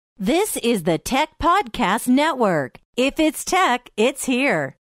This is the Tech Podcast Network. If it's tech, it's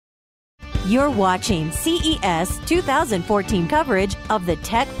here. You're watching CES 2014 coverage of the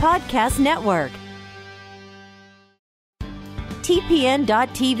Tech Podcast Network.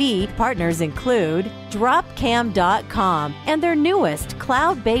 TPN.TV partners include Dropcam.com and their newest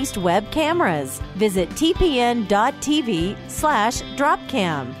cloud-based web cameras. Visit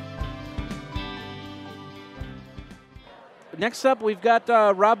TPN.TV/Dropcam. Next up, we've got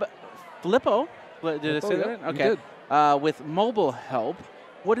Rob Filippo. Did I say that? Okay. With Mobile Help.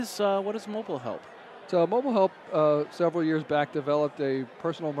 What is Mobile Help? So Mobile Help, several years back, developed a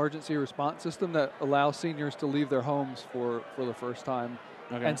personal emergency response system that allows seniors to leave their homes for the first time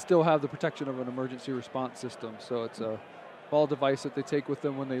and still have the protection of an emergency response system. So it's a small device that they take with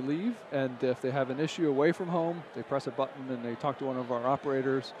them when they leave, and if they have an issue away from home, they press a button and they talk to one of our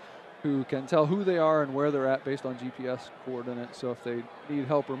operators who can tell who they are and where they're at based on GPS coordinates. So if they need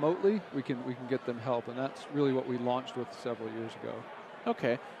help remotely, we can get them help, and that's really what we launched with several years ago.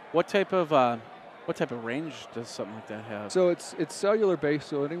 Okay. What type of range does something like that have? So it's cellular based,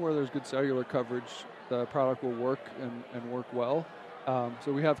 so anywhere there's good cellular coverage, the product will work and work well.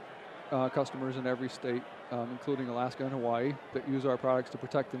 So we have customers in every state, including Alaska and Hawaii, that use our products to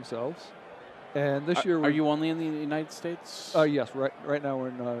protect themselves. And this year, are you only in the United States? Yes, right now we're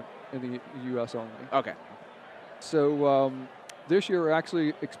in the U.S. only. Okay. So this year we're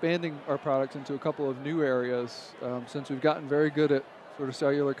actually expanding our products into a couple of new areas since we've gotten very good at sort of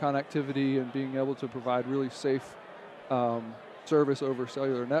cellular connectivity and being able to provide really safe service over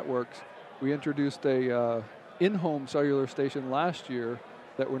cellular networks. We introduced a in-home cellular station last year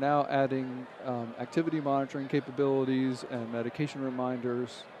that we're now adding activity monitoring capabilities and medication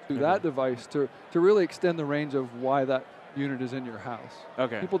reminders to that device to really extend the range of why that unit is in your house.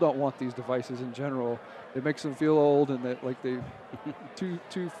 Okay. People don't want these devices in general. It makes them feel old and that like they 2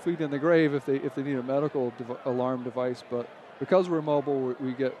 feet in the grave if they need a medical alarm device. But because we're mobile,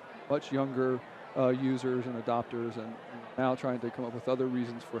 we get much younger users and adopters, and now trying to come up with other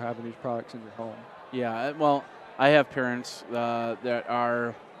reasons for having these products in your home. Yeah. Well, I have parents that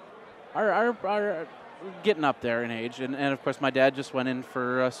are getting up there in age, and of course my dad just went in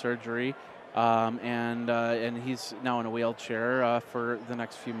for surgery. And he's now in a wheelchair for the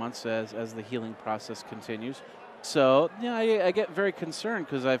next few months as the healing process continues. So yeah, I get very concerned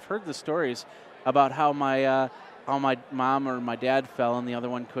because I've heard the stories about how my mom or my dad fell and the other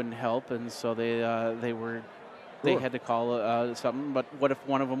one couldn't help, and so they had to call something. But what if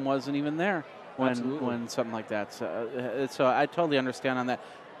one of them wasn't even there when something like that? So I totally understand on that.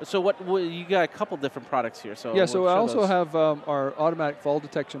 So what you got a couple different products here. So yeah, so I also have our automatic fall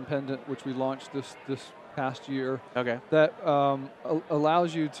detection pendant, which we launched this past year. Okay. That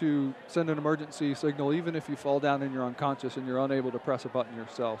allows you to send an emergency signal even if you fall down and you're unconscious and you're unable to press a button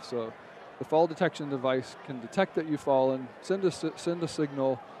yourself. So the fall detection device can detect that you've fallen, send a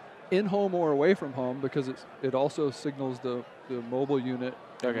signal in home or away from home, because it also signals the mobile unit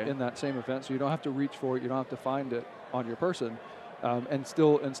in that same event. So you don't have to reach for it, you don't have to find it on your person. And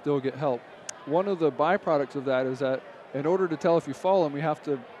still get help. One of the byproducts of that is that in order to tell if you've fallen, we have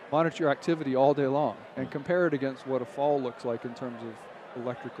to monitor your activity all day long and compare it against what a fall looks like in terms of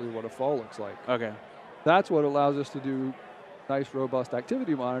electrically what a fall looks like. Okay. That's what allows us to do nice, robust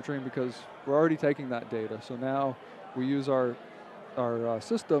activity monitoring, because we're already taking that data. So now we use our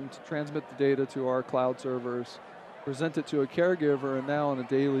system to transmit the data to our cloud servers, present it to a caregiver, and now on a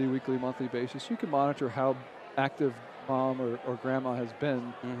daily, weekly, monthly basis, you can monitor how active mom or grandma has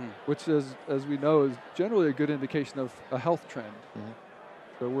been, which is, as we know, is generally a good indication of a health trend.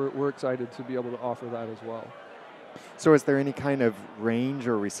 So we're excited to be able to offer that as well. So is there any kind of range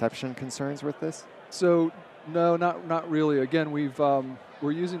or reception concerns with this? So no, not really. Again, we're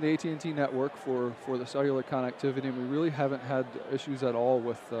using the AT&T network for the cellular connectivity, and we really haven't had issues at all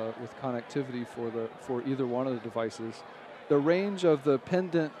with connectivity for either one of the devices. The range of the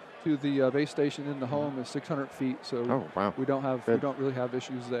pendant to the base station in the home is 600 feet, so we don't really have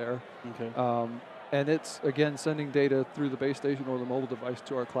issues there. Okay. And it's again sending data through the base station or the mobile device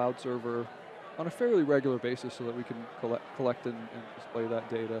to our cloud server on a fairly regular basis, so that we can collect and display that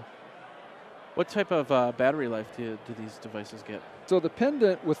data. What type of battery life do these devices get? So the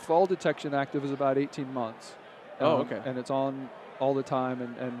pendant with fall detection active is about 18 months. Okay. And it's on all the time,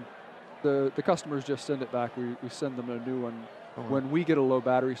 and the customers just send it back. We send them a new one when we get a low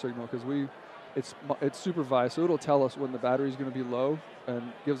battery signal, because it's supervised, so it'll tell us when the battery is going to be low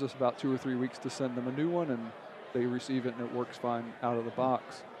and gives us about 2 or 3 weeks to send them a new one, and they receive it and it works fine out of the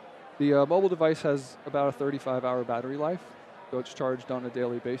box. The mobile device has about a 35-hour battery life, so it's charged on a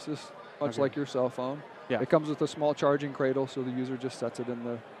daily basis, much like your cell phone. Yeah. It comes with a small charging cradle, so the user just sets it in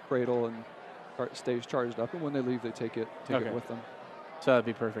cradle and stays charged up. And when they leave, they take it with them. So that'd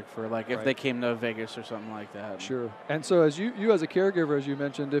be perfect for like if Right. they came to Vegas or something like that. Sure. And so as you as a caregiver, as you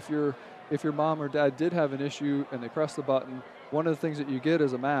mentioned, if your mom or dad did have an issue and they press the button, one of the things that you get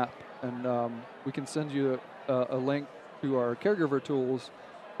is a map, and we can send you a link to our caregiver tools,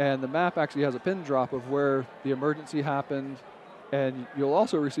 and the map actually has a pin drop of where the emergency happened, and you'll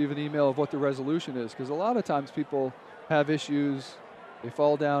also receive an email of what the resolution is, because a lot of times people have issues, they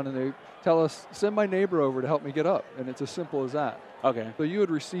fall down and they tell us, send my neighbor over to help me get up, and it's as simple as that. Okay. So you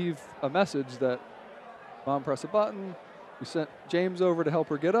would receive a message that mom pressed a button, we sent James over to help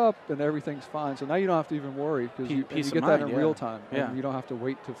her get up, and everything's fine. So now you don't have to even worry, because you get that in real time, and you don't have to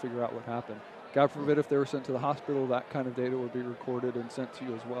wait to figure out what happened. God forbid if they were sent to the hospital, that kind of data would be recorded and sent to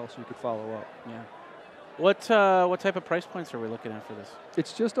you as well, so you could follow up. Yeah. What type of price points are we looking at for this?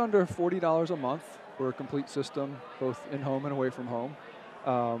 It's just under $40 a month for a complete system, both in-home and away from home.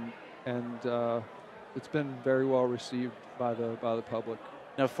 It's been very well received by the public.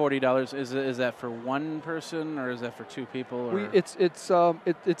 Now, $40 is that for one person or is that for two people? Or? It's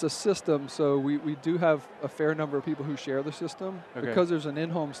a system, so we do have a fair number of people who share the system. Okay. Because there's an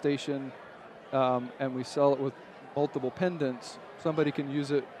in-home station, and we sell it with multiple pendants. Somebody can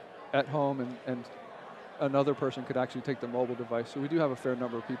use it at home, and another person could actually take the mobile device. So we do have a fair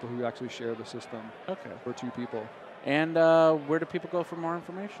number of people who actually share the system. Okay. For two people. And where do people go for more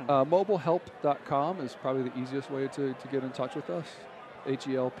information? Mobilehelp.com is probably the easiest way to get in touch with us.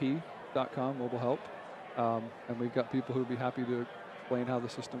 HELP.com, mobile help. And we've got people who would be happy to explain how the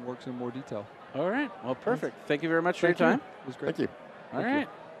system works in more detail. All right. Well, perfect. Thank you very much for your time. It was great. Thank you. All right.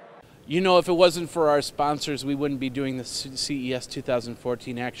 You know, if it wasn't for our sponsors, we wouldn't be doing the CES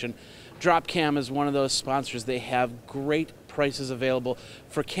 2014 action. Dropcam is one of those sponsors. They have great prices available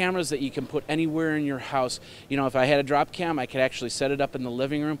for cameras that you can put anywhere in your house. You know, if I had a Dropcam, I could actually set it up in the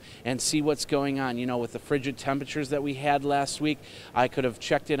living room and see what's going on. You know, with the frigid temperatures that we had last week, I could have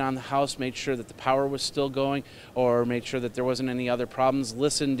checked in on the house, made sure that the power was still going, or made sure that there wasn't any other problems,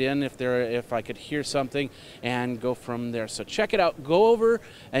 listened in if I could hear something, and go from there. So check it out. Go over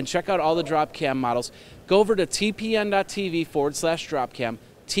and check out all the Dropcam models. Go over to TPN.TV/Dropcam.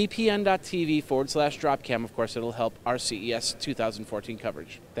 TPN.TV/Dropcam. Of course, it'll help our CES 2014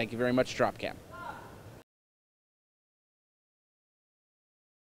 coverage. Thank you very much, Dropcam.